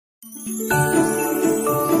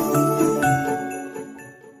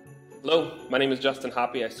Hello, my name is Justin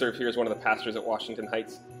Hoppy. I serve here as one of the pastors at Washington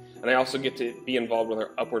Heights, and I also get to be involved with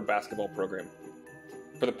our Upward basketball program.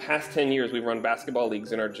 For the past 10 years, we've run basketball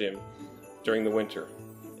leagues in our gym during the winter,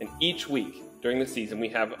 and each week during the season, we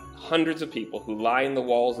have hundreds of people who lie in the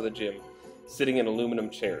walls of the gym, sitting in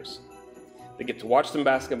aluminum chairs. They get to watch some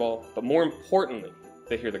basketball, but more importantly,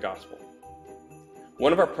 they hear the gospel.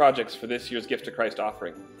 One of our projects for this year's Gift to Christ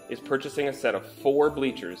offering is purchasing a set of 4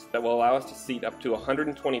 bleachers that will allow us to seat up to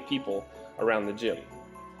 120 people around the gym.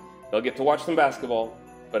 They'll get to watch some basketball,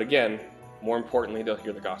 but again, more importantly, they'll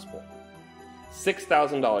hear the gospel.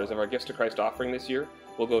 $6,000 of our Gifts to Christ offering this year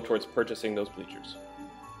will go towards purchasing those bleachers.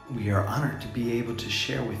 We are honored to be able to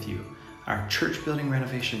share with you our church building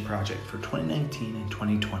renovation project for 2019 and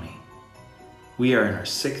 2020. We are in our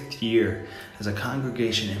 6th year as a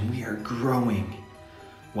congregation and we are growing.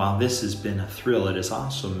 While this has been a thrill, it has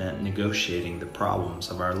also meant negotiating the problems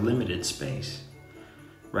of our limited space.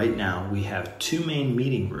 Right now, we have 2 main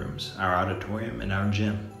meeting rooms, our auditorium and our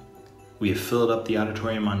gym. We have filled up the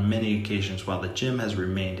auditorium on many occasions while the gym has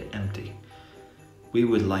remained empty. We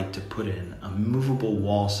would like to put in a movable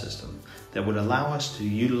wall system that would allow us to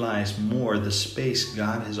utilize more the space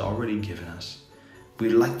God has already given us.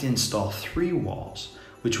 We'd like to install 3 walls,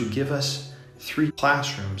 which would give us 3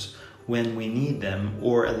 classrooms when we need them,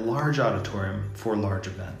 or a large auditorium for large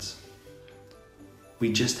events.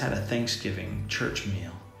 We just had a Thanksgiving church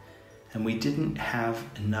meal, and we didn't have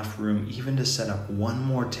enough room even to set up 1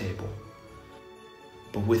 more table.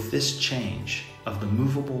 But with this change of the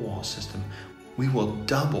movable wall system, we will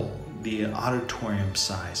double the auditorium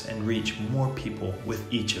size and reach more people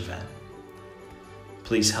with each event.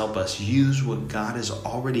 Please help us use what God has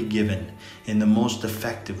already given in the most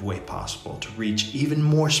effective way possible to reach even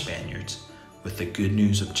more Spaniards with the good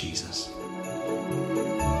news of Jesus.